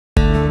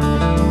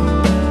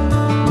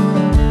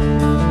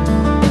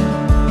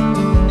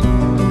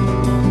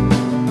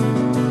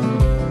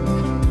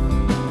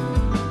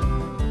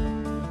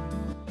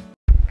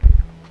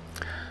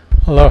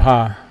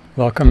Aloha.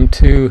 Welcome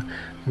to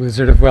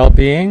Wizard of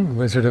Wellbeing,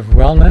 Wizard of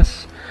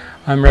Wellness.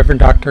 I'm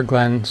Reverend Dr.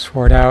 Glen-Martin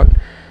Swartwout,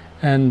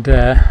 and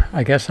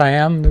I guess I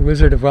am the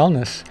Wizard of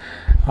Wellness.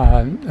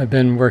 I've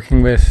been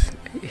working with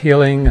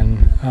healing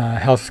and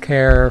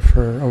healthcare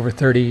for over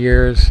 30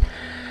 years,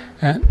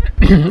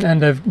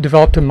 and I've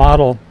developed a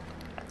model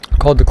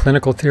called the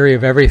clinical theory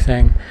of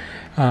everything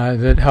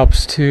that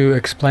helps to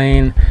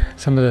explain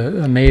some of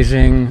the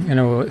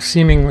amazing,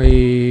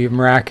 seemingly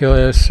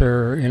miraculous,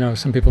 or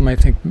some people might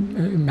think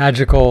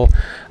magical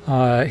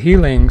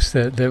healings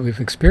that we've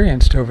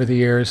experienced over the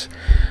years.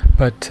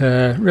 But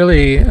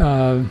really,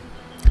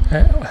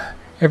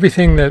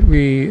 everything that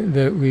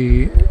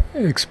we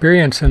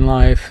experience in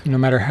life, no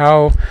matter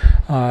how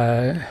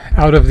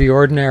out of the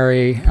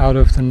ordinary, out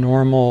of the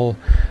normal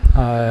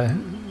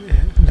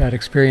that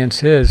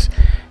experience is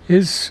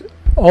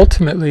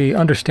ultimately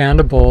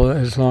understandable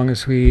as long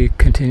as we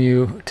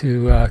continue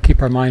to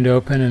keep our mind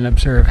open and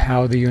observe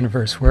how the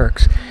universe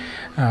works.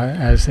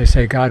 As they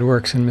say, God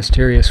works in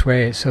mysterious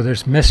ways. So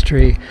there's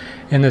mystery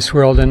in this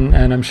world, and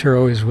I'm sure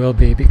always will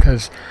be,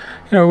 because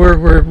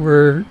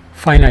we're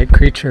finite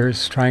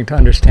creatures trying to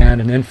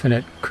understand an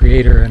infinite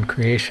creator and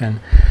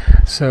creation.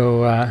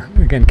 So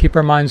again, keep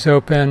our minds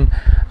open.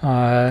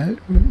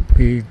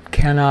 We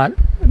cannot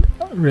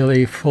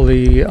really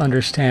fully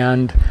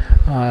understand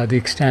the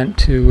extent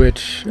to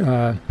which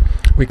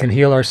we can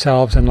heal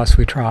ourselves unless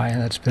we try.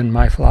 And that's been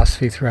my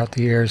philosophy throughout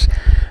the years.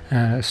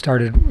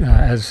 Started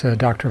as a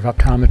doctor of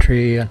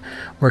optometry and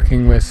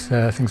working with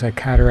things like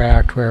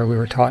cataract, where we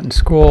were taught in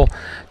school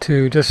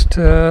to just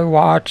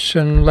watch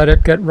and let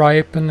it get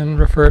ripe and then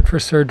refer it for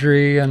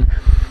surgery. And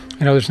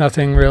there's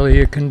nothing really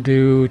you can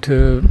do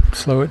to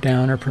slow it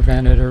down or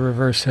prevent it or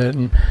reverse it.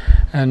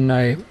 And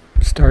I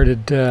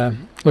started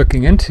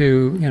looking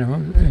into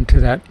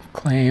that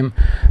claim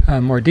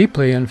more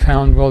deeply, and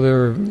found, well,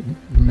 there are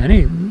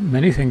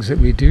many things that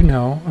we do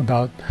know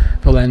about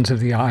the lens of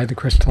the eye, the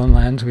crystalline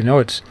lens. We know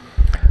it's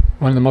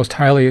one of the most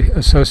highly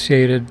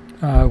associated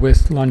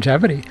with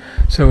longevity.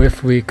 So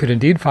if we could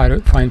indeed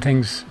find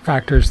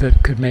factors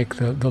that could make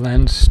the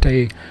lens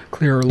stay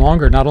clearer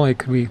longer, not only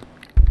could we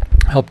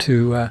help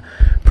to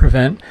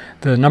prevent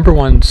the number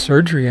one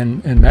surgery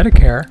in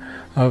Medicare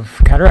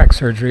of cataract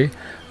surgery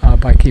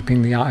by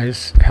keeping the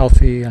eyes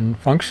healthy and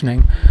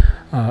functioning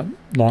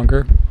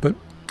longer. But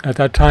at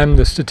that time,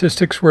 the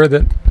statistics were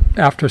that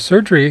after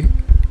surgery,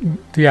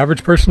 the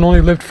average person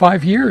only lived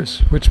 5 years,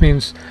 which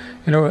means,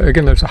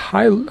 again, there's a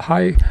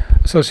high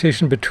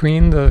association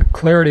between the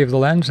clarity of the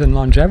lens and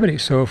longevity.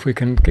 So if we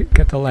can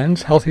get the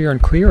lens healthier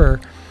and clearer,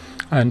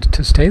 and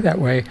to stay that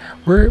way,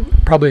 we're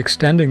probably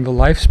extending the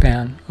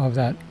lifespan of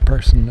that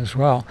person as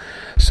well.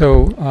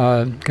 So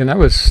again, that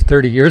was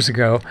 30 years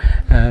ago,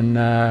 and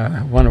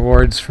won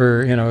awards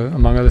for,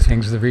 among other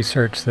things, the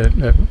research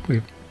that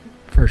we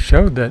first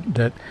showed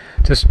that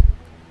just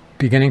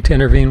beginning to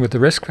intervene with the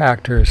risk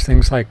factors,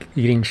 things like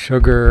eating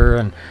sugar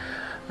and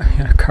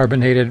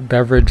carbonated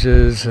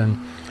beverages and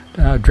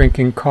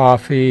drinking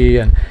coffee,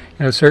 and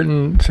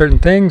certain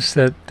things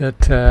that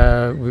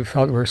we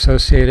felt were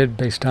associated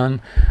based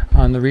on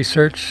the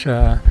research,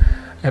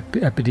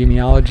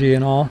 epidemiology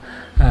and all,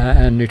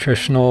 and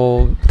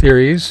nutritional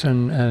theories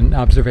and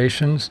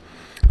observations.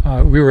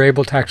 We were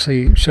able to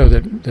actually show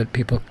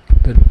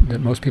that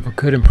most people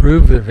could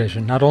improve their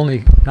vision, not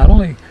only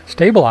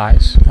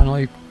stabilize, not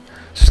only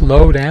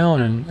slow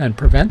down and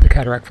prevent the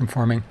cataract from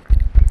forming,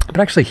 but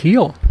actually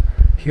heal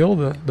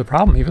the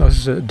problem, even though this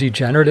is a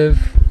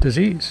degenerative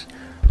disease.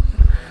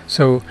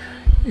 So,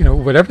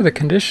 whatever the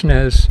condition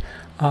is,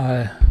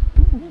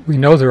 we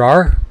know there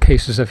are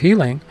cases of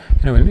healing.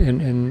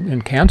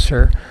 In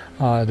cancer,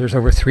 there's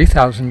over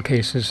 3,000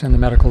 cases in the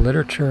medical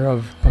literature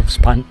of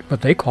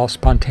what they call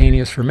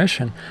spontaneous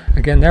remission.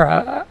 Again, there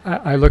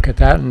I look at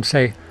that and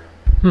say,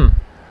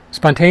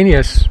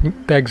 spontaneous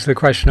begs the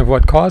question of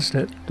what caused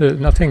it.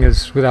 Nothing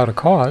is without a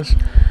cause.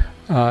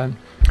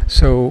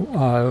 So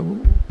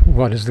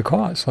what is the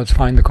cause? Let's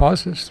find the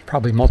causes.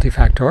 Probably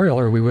multifactorial,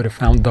 or we would have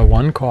found the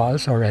one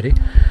cause already.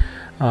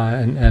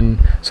 And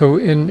so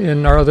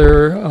in our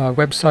other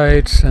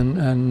websites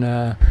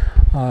and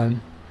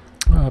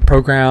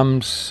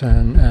programs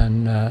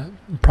and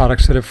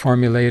products that have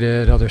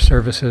formulated, other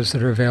services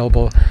that are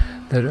available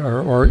that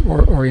are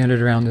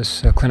oriented around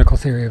this clinical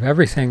theory of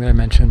everything that I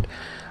mentioned,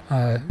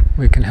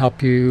 we can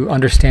help you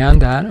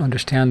understand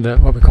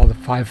what we call the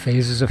 5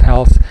 phases of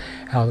health,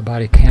 how the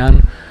body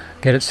can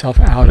get itself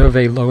out of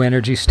a low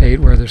energy state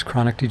where there's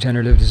chronic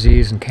degenerative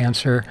disease and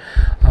cancer,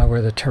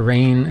 where the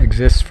terrain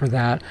exists for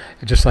that.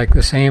 It's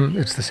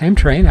the same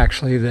terrain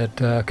actually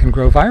that can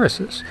grow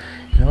viruses.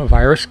 A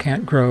virus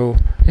can't grow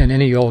in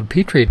any old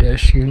petri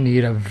dish. You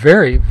need a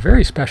very,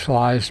 very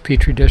specialized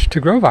petri dish to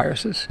grow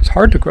viruses. It's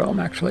hard to grow them,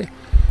 actually.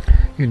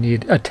 You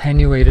need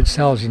attenuated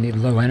cells. You need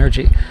low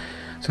energy.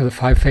 So the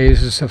 5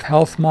 phases of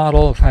health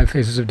model, the 5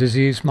 phases of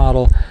disease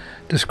model,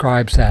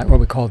 describes that, what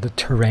we call the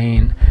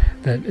terrain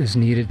that is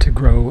needed to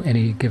grow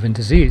any given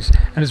disease.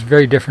 And it's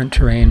very different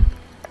terrain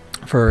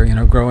for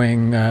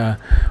growing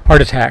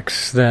heart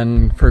attacks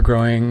than for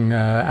growing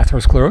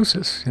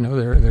atherosclerosis.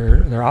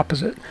 They're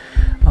opposite.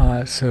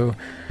 So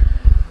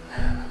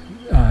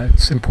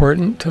it's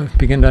important to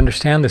begin to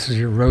understand this is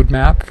your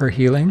roadmap for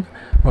healing,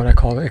 what I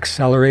call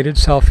accelerated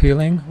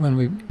self-healing, when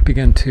we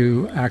begin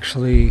to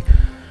actually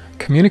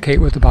communicate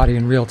with the body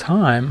in real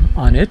time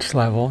on its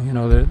level.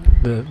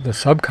 The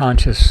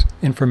subconscious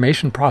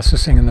information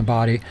processing in the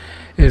body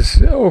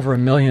is over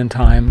 1 million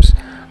times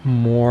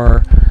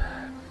more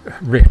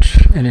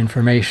rich in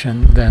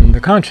information than the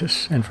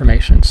conscious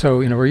information. So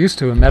we're used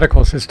to a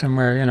medical system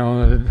where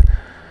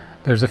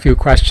there's a few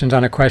questions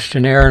on a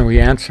questionnaire and we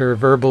answer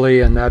verbally,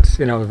 and that's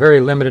a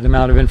very limited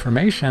amount of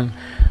information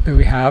that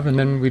we have. And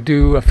then we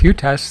do a few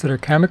tests that are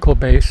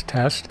chemical-based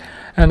tests,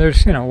 and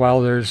there's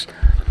while there's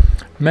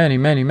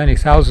many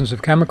thousands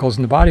of chemicals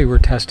in the body, we're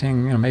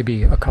testing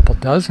maybe a couple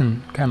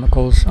dozen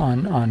chemicals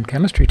on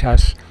chemistry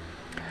tests.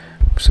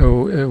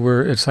 So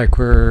it's like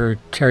we're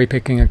cherry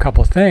picking a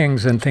couple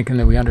things and thinking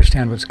that we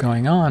understand what's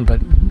going on,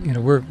 but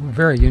we're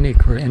very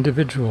unique. We're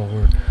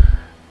individual.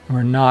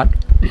 We're not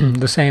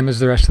the same as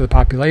the rest of the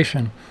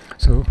population.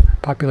 So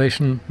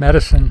population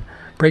medicine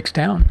breaks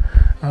down,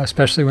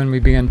 especially when we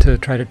begin to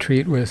try to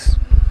treat with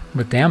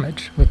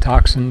damage, with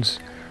toxins,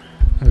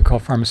 what we call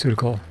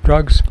pharmaceutical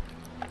drugs,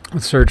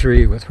 with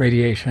surgery, with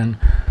radiation,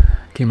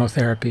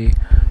 chemotherapy.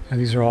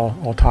 These are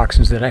all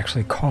toxins that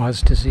actually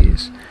cause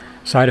disease.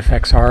 Side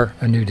effects are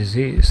a new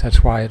disease.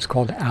 That's why it's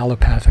called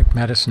allopathic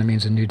medicine. It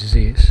means a new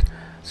disease.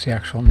 It's the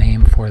actual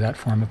name for that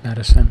form of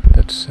medicine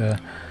that's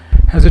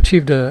has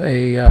achieved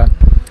not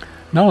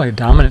only a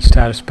dominant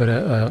status, but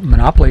a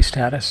monopoly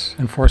status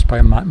enforced by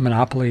a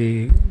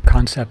monopoly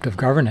concept of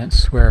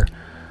governance, where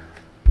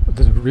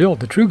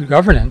the true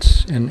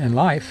governance in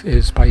life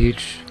is by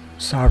each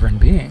sovereign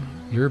being.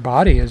 Your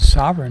body is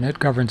sovereign. It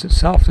governs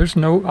itself.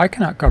 I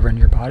cannot govern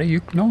your body.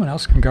 No one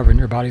else can govern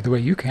your body the way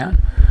you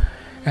can.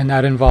 And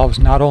that involves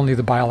not only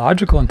the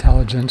biological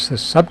intelligence, the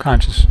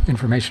subconscious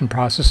information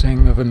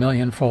processing of 1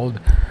 million-fold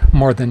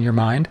more than your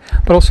mind,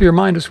 but also your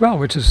mind as well,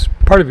 which is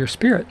part of your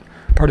spirit,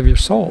 part of your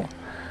soul.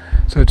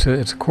 So it's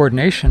a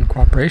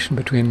cooperation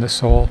between the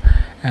soul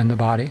and the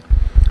body.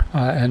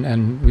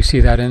 And we see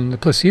that in the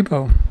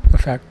placebo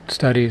effect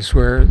studies,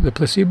 where the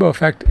placebo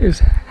effect is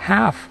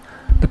half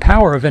the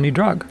power of any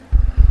drug.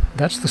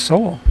 That's the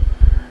soul.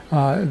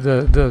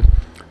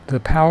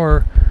 The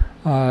power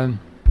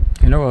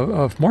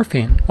of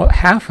morphine. Well,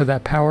 half of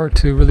that power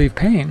to relieve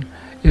pain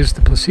is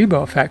the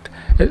placebo effect.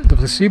 The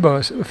placebo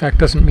effect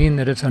doesn't mean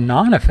that it's a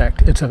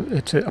non-effect. It's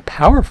a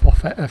powerful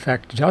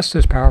effect, just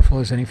as powerful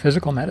as any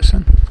physical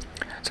medicine.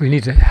 So we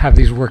need to have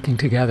these working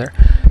together,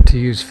 to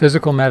use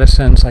physical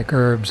medicines like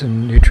herbs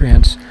and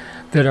nutrients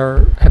that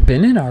have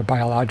been in our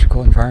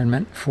biological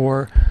environment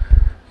for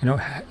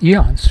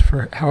eons,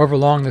 for however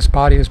long this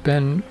body has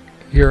been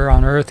here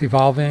on Earth,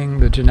 evolving,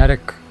 the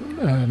genetic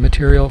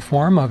material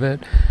form of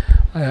it.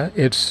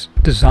 It's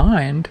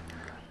designed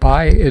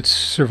by its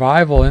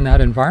survival in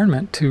that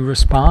environment to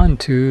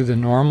respond to the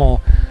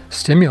normal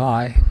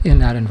stimuli in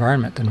that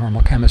environment, the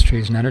normal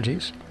chemistries and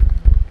energies.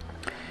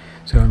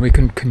 So when we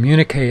can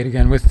communicate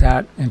again with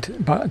that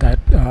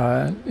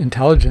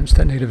intelligence,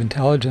 that native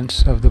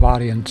intelligence of the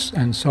body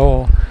and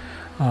soul,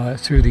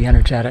 through the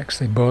energetics.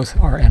 They both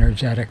are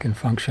energetic in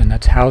function.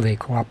 That's how they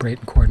cooperate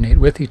and coordinate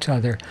with each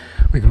other.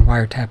 We can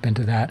wiretap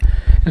into that.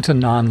 It's a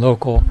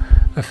non-local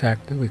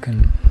effect that we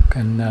can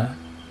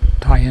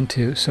tie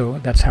into. So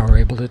that's how we're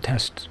able to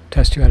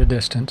test you at a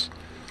distance.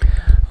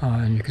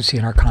 And you can see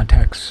in our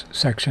contacts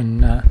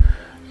section,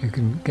 you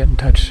can get in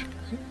touch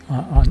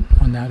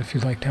on that if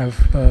you'd like to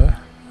have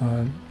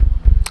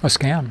a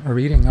scan, a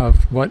reading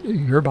of what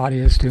your body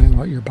is doing,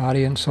 what your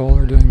body and soul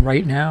are doing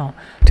right now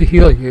to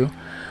heal you.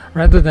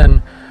 Rather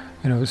than,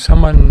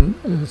 someone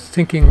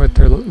thinking with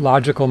their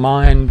logical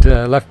mind,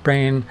 left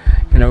brain,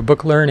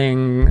 book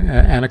learning,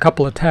 and a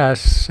couple of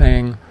tests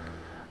saying,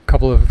 a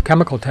couple of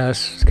chemical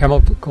tests,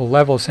 chemical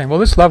levels saying, well,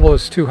 this level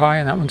is too high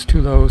and that one's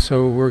too low,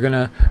 so we're going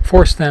to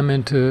force them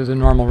into the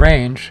normal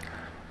range.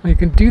 Well, you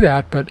can do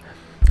that, but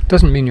it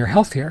doesn't mean you're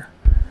healthier.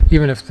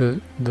 Even if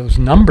those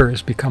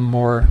numbers become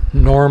more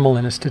normal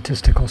in a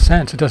statistical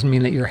sense, it doesn't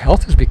mean that your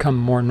health has become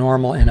more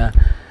normal in a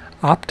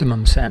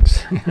optimum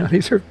sense.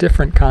 These are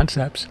different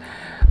concepts.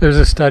 There's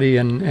a study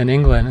in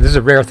England, and this is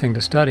a rare thing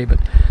to study, but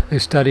they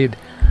studied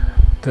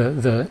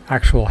the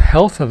actual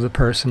health of the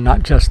person,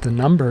 not just the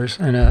numbers,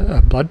 in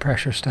a blood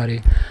pressure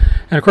study.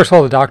 And of course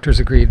all the doctors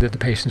agreed that the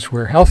patients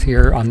were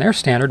healthier on their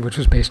standard, which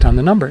was based on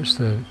the numbers.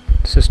 The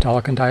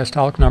systolic and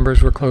diastolic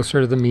numbers were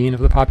closer to the mean of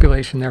the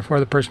population,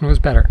 therefore the person was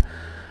better,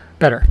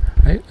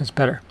 right? It's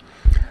better.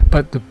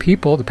 But the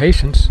people, the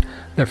patients,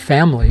 their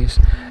families,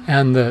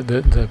 and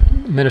the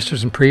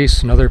ministers and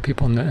priests and other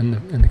people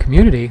in the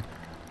community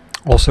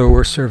also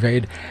were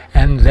surveyed,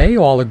 and they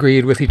all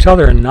agreed with each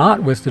other and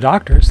not with the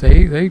doctors.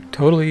 They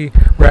totally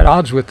were at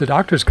odds with the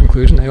doctor's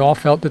conclusion. They all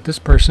felt that this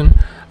person,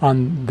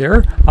 on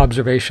their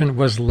observation,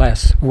 was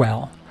less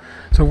well.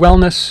 So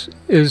wellness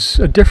is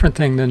a different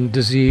thing than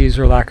disease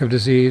or lack of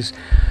disease.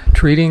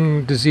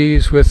 Treating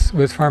disease with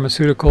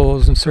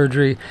pharmaceuticals and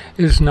surgery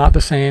is not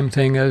the same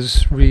thing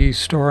as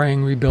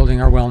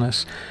rebuilding our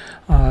wellness.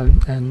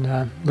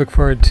 And look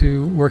forward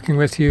to working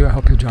with you. I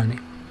hope you'll join me.